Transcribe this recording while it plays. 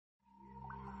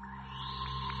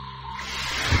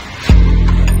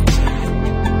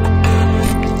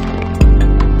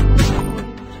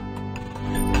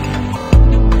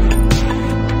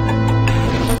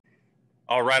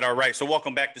All right, all right. So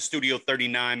welcome back to Studio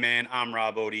 39, man. I'm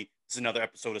Rob Odie. This is another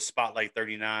episode of Spotlight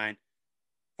 39.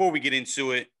 Before we get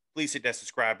into it, please hit that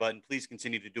subscribe button. Please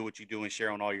continue to do what you do and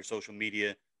share on all your social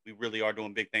media. We really are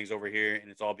doing big things over here, and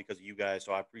it's all because of you guys.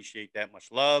 So I appreciate that.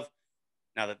 Much love.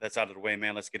 Now that that's out of the way,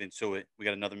 man, let's get into it. We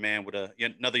got another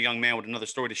young man with another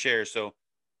story to share. So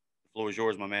the floor is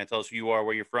yours, my man. Tell us who you are,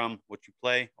 where you're from, what you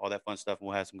play, all that fun stuff, and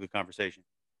we'll have some good conversation.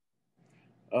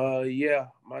 Yeah,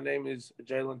 my name is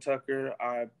Jaelen Tucker.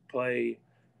 I play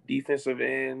defensive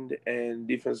end and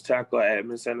defensive tackle at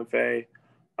Miss Santa Fe.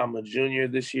 I'm a junior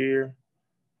this year.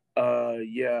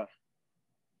 Yeah, that's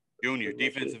Junior, pretty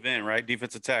much it. defensive end, right?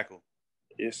 Defensive tackle.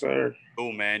 Yes, sir.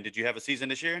 Cool, man. Did you have a season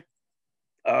this year?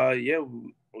 Yeah,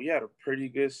 we had a pretty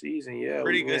good season. Yeah, we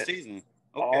Pretty good went season. Okay,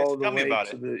 so all the tell me way about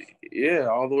to it.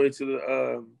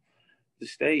 the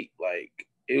state. Like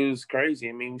it was crazy.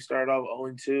 I mean, we started off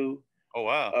 0-2. Oh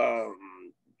wow.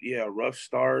 Yeah, rough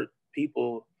start.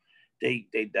 People they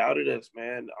doubted us,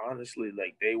 man. Honestly,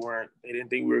 like they didn't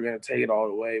think we were gonna take it all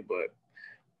the way, but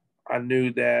I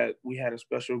knew that we had a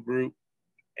special group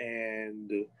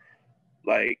and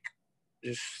like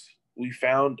just we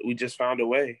just found a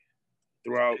way That's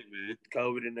throughout big, man. with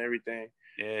COVID and everything.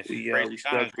 Yeah, it's We crazy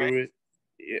stuck times, right? through it.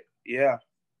 Yeah, yeah,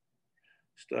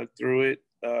 stuck through it.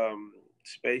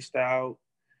 Spaced out,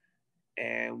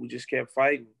 and we just kept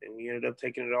fighting, and we ended up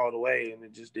taking it all the way, and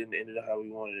it just didn't end up how we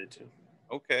wanted it to.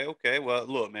 Okay, okay. Well,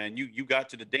 look, man, you got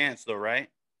to the dance though, right?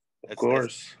 Of That's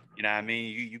course. you know what I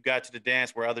mean, you got to the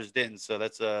dance where others didn't. So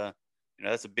that's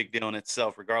that's a big deal in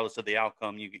itself, regardless of the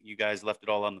outcome. You guys left it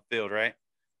all on the field, right?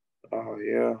 Oh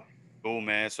yeah. Cool,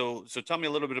 man. So tell me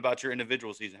a little bit about your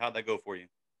individual season. How'd that go for you?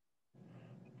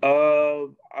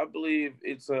 I believe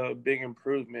it's a big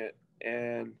improvement,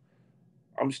 and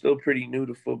I'm still pretty new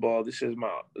to football. This is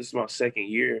my second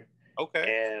year,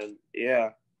 Okay. and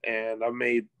yeah, and I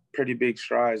made pretty big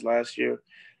strides last year.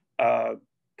 Uh,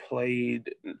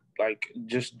 Played like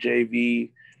just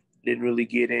JV, didn't really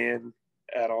get in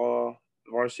at all,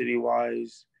 varsity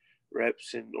wise,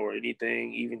 reps and or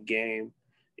anything, even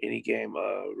any game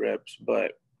reps.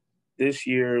 But this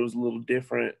year it was a little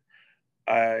different.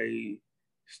 I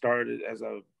started as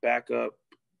a backup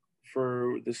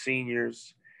for the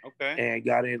seniors Okay. and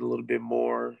got in a little bit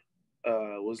more.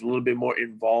 Was a little bit more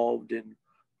involved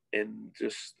in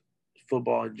just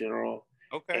football in general,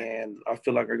 Okay. and I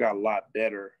feel like I got a lot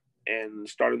better. And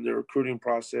starting the recruiting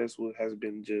process has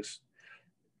been just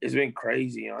it's been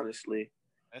crazy, honestly.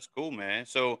 That's cool, man.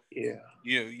 So Yeah.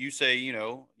 you say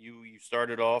you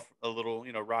started off a little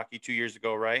rocky 2 years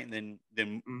ago, right? And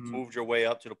then Hmm. moved your way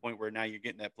up to the point where now you're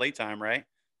getting that playtime, right?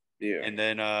 Yeah. And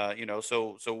then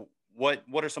so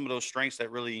what are some of those strengths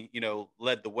that really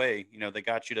led the way? That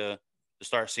got you to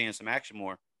start seeing some action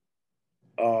more.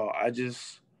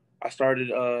 I started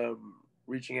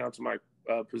reaching out to my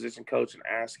position coach and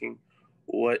asking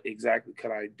what exactly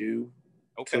could I do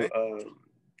to Okay.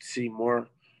 see more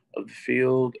of the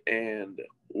field and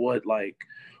what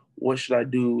should I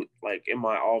do like in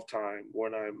my off time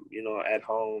when I'm at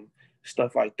home,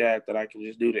 stuff like that I can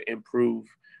just do to improve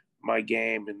my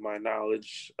game and my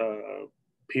knowledge.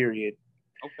 Period.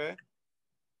 Okay.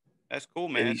 That's cool,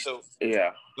 And man. he's So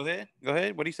yeah. go ahead. Go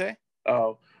ahead. What do you say?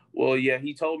 Oh, well, yeah.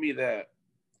 He told me that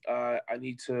I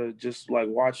need to just like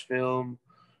watch film,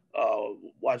 uh,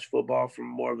 watch football from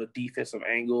more of a defensive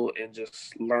angle, and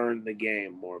just learn the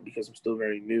game more because I'm still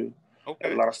very new. I have a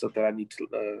Okay. lot of stuff that I need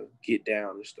to get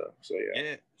down and stuff. So yeah.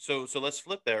 Yeah. So let's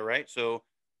flip that, right? So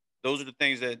those are the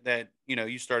things that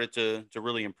you started to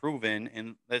really improve in,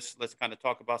 and let's kind of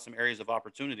talk about some areas of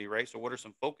opportunity, right? So what are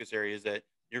some focus areas that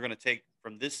you're going to take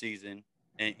from this season,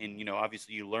 and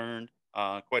obviously you learned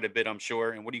quite a bit, I'm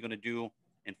sure. And what are you going to do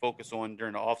and focus on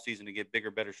during the off season to get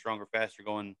bigger, better, stronger, faster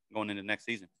going into next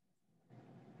season?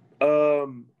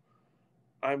 Um,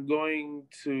 I'm going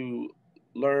to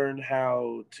learn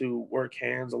how to work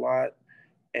hands a lot,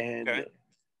 and Okay.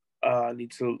 I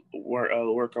need to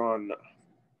work on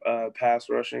pass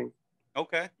rushing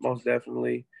Okay. most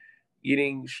definitely.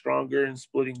 Getting stronger and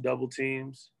splitting double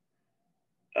teams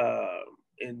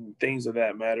and things of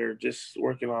that matter. Just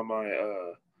working on my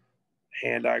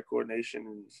hand-eye coordination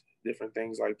and different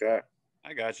things like that.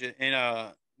 I got you.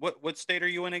 And what state are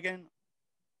you in again?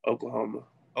 Oklahoma.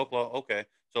 Oklahoma. Okay,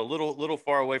 so a little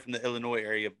far away from the Illinois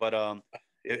area, but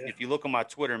Yeah. if you look on my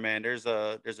Twitter, man, there's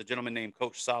a gentleman named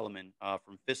Coach Solomon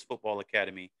from Fist Football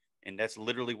Academy, and that's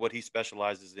literally what he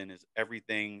specializes in is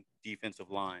everything defensive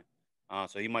line.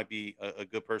 So he might be a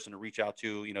good person to reach out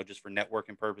to, just for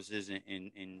networking purposes,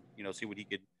 and see what he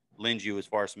could lend you as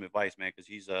far as some advice, man, because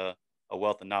he's a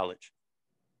wealth of knowledge.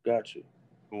 Got you.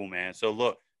 Cool, man. So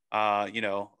look,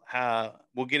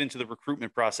 we'll get into the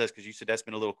recruitment process because you said that's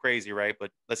been a little crazy, right?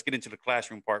 But let's get into the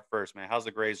classroom part first, man. How's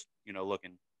the grades,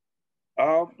 looking?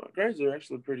 My grades are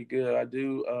actually pretty good. I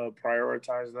do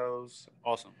prioritize those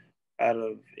Awesome. out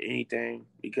of anything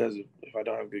because if I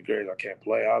don't have good grades, I can't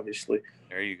play, obviously.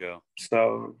 There you go.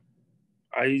 So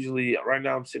I usually, right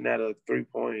now, I'm sitting at a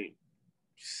 3.7,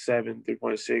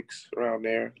 3.6 around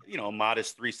there.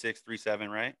 Modest 3.6, 3.7,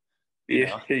 right?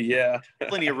 Yeah, yeah,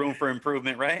 Plenty of room for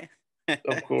improvement, right?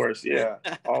 of course, yeah,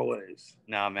 always.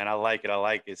 Nah, man, I like it. I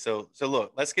like it. So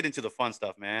look, let's get into the fun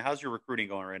stuff, man. How's your recruiting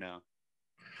going right now?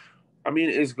 I mean,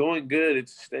 it's going good.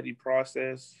 It's a steady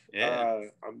process. Yeah,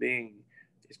 I'm being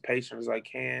as patient as I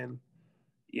can.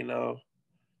 You know,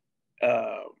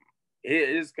 um, it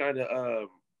is kind of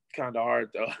hard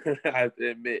though. I have to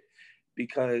admit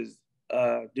because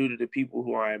due to the people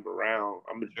who I am around,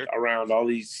 I'm sure. around all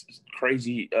these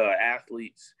crazy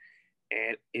athletes,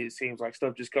 and it seems like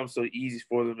stuff just comes so easy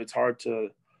for them. It's hard to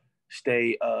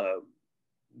stay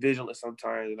vigilant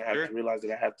sometimes, and I have Sure. to realize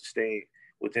that I have to stay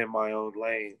within my own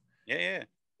lane. Yeah, yeah.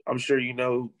 I'm sure you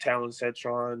know Talon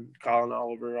Cetron, Colin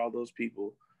Oliver, all those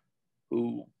people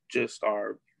who just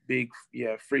are big,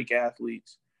 yeah, freak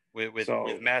athletes. With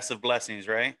So, massive blessings,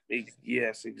 right?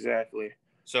 yes, exactly.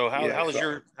 So Yeah.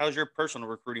 how's your personal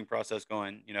recruiting process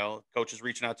going? Coaches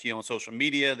reaching out to you on social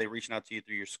media, they reaching out to you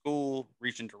through your school,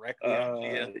 reaching directly out to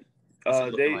you. Uh, What's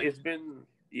it looking like? it's been,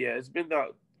 yeah, it's been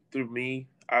out through me.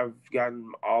 I've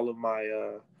gotten all of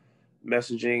my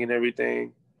messaging and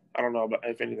everything. I don't know about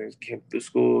if anything's came through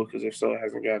school because if so, it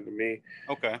hasn't gotten to me.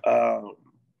 Okay. Um,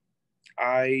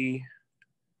 I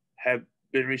have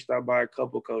been reached out by a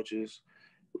couple coaches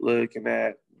looking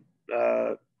at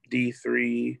uh,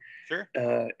 D3, Sure.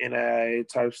 NIA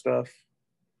type stuff.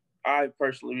 I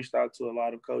personally reached out to a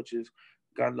lot of coaches,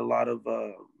 gotten a lot of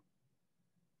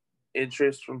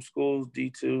interest from schools,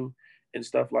 D2 and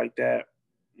stuff like that.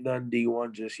 None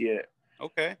D1 just yet.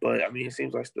 Okay. But I mean, it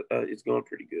seems like it's going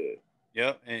pretty good.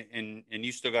 Yep. And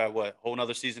you still got what, whole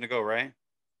another season to go, right?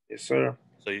 Yes, sir.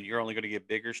 So you're only going to get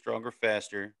bigger, stronger,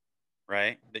 faster,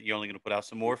 right? That you're only going to put out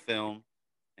some more film,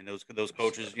 and those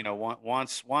coaches,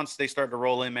 once they start to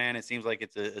roll in, man, it seems like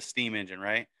it's a steam engine,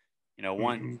 right?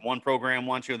 One Mm-hmm. one program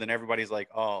wants you, and then everybody's like,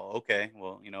 oh, okay,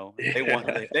 well, Yeah.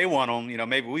 if they want them,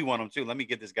 maybe we want them too. Let me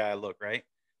give this guy a look, right?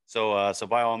 So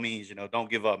by all means, don't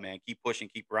give up, man. Keep pushing,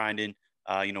 keep grinding.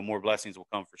 More blessings will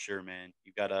come for sure, man.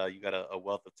 You got a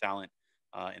wealth of talent,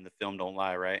 in the film, don't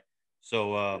lie, right?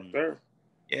 So Yes, sir.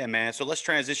 yeah, man. So let's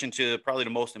transition to probably the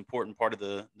most important part of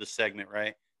the segment,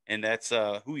 right? And that's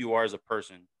who you are as a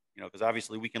person. Because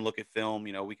obviously we can look at film,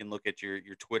 we can look at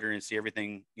your Twitter and see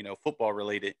everything, football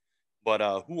related.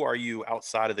 But who are you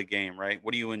outside of the game, right?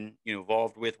 What are you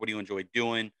involved with? What do you enjoy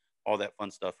doing? All that fun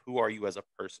stuff. Who are you as a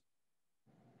person?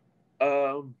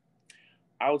 Um,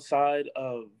 outside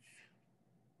of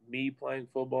me playing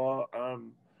football,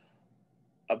 I'm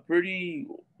a pretty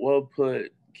well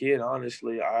put kid.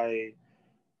 Honestly, I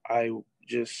I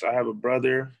have a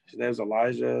brother. His name's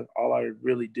Elijah. All I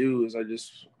really do is I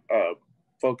just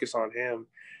focus on him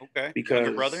Okay,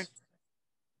 younger brother. because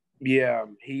yeah,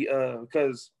 he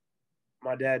because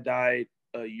my dad died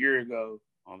a year ago,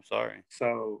 Oh, I'm sorry.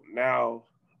 so now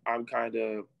I'm kind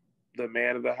of the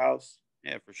man of the house.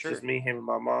 Yeah, for It's just sure. me, him, and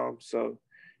my mom. So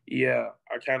yeah,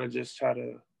 I kind of just try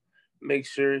to make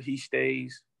sure he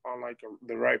stays on like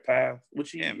the right path,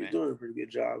 which he Yeah, is man. doing a pretty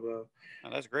good job of. Oh,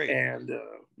 that's great. And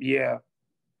yeah,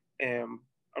 and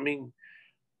I mean,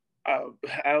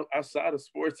 outside of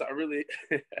sports, I really,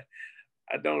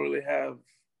 I don't really have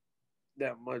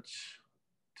that much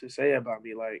to say about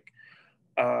me. Like,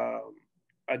 um,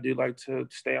 I do like to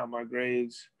stay on my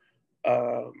grades.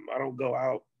 I don't go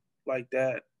out like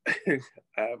that. I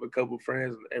have a couple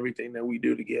friends, and everything that we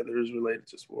do together is related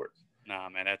to sports. Nah,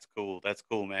 man, that's cool. That's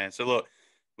cool, man. So look,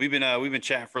 we've been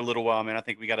chatting for a little while, man. I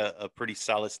think we got a pretty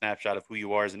solid snapshot of who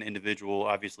you are as an individual,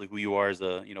 obviously who you are as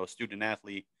a student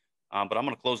athlete. But I'm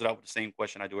gonna close it out with the same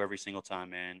question I do every single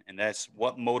time, man. And that's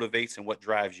what motivates and what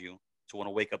drives you to want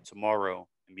to wake up tomorrow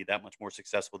and be that much more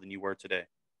successful than you were today.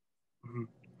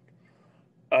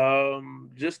 Mm-hmm.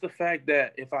 Just the fact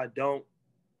that if I don't,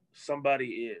 somebody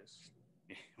is.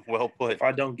 Well put. If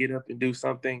I don't get up and do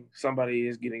something, somebody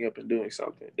is getting up and doing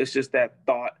something. It's just that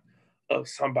thought of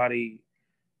somebody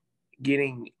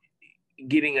getting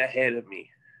getting ahead of me.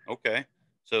 Okay.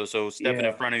 So stepping in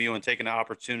Yeah. front of you and taking an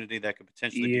opportunity that could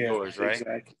potentially be Yeah, yours, right?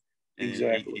 exactly. And,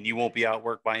 Exactly. and you won't be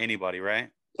outworked by anybody,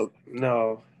 right?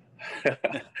 No. I I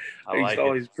used to like it.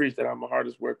 always preach that I'm the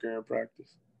hardest worker in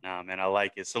practice. Nah, man, I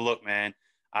like it. So look, man,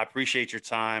 I appreciate your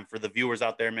time. For the viewers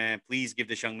out there, man, please give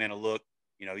this young man a look.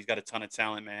 You know, he's got a ton of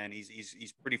talent, man.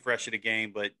 He's pretty fresh to the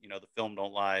game, but you know, the film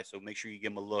don't lie. So make sure you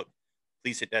give him a look.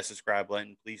 Please hit that subscribe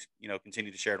button. Please, you know,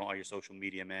 continue to share it on all your social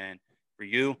media, man. For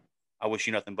you, I wish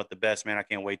you nothing but the best, man. I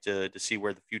can't wait to see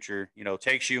where the future, you know,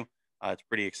 takes you. It's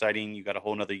pretty exciting. You got a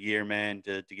whole nother year, man,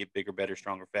 to get bigger, better,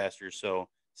 stronger, faster. So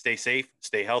stay safe,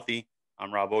 stay healthy.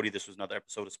 I'm Rob Odie. This was another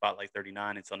episode of Spotlight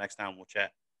 39. Until next time, we'll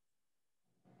chat.